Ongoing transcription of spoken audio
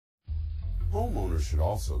Homeowners should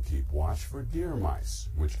also keep watch for deer mice,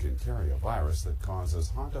 which can carry a virus that causes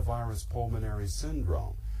hantavirus pulmonary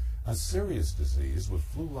syndrome, a serious disease with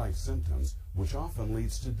flu-like symptoms which often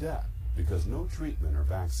leads to death because no treatment or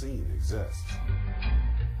vaccine exists.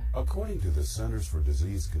 According to the Centers for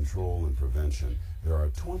Disease Control and Prevention, there are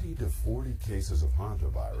 20 to 40 cases of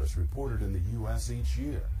hantavirus reported in the U.S. each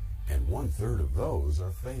year, and 1/3 of those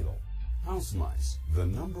are fatal. House mice, the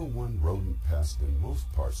 #1 rodent pest in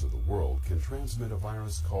most parts of the world, can transmit a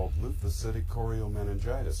virus called lymphocytic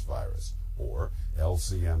choriomeningitis virus, or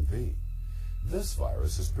LCMV. This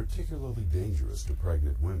virus is particularly dangerous to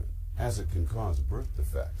pregnant women, as it can cause birth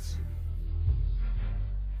defects.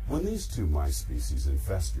 When these two mice species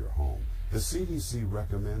infest your home, the CDC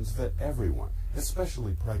recommends that everyone,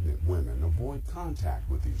 especially pregnant women, avoid contact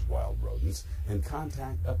with these wild rodents and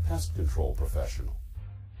contact a pest control professional.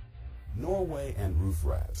 Norway and roof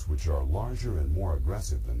rats, which are larger and more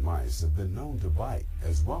aggressive than mice, have been known to bite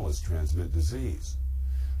as well as transmit disease.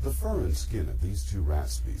 The fur and skin of these two rat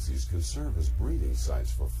species can serve as breeding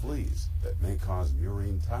sites for fleas that may cause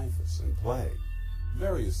murine typhus and plague.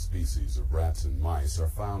 Various species of rats and mice are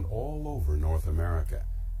found all over North America.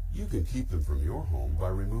 You can keep them from your home by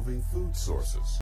removing food sources.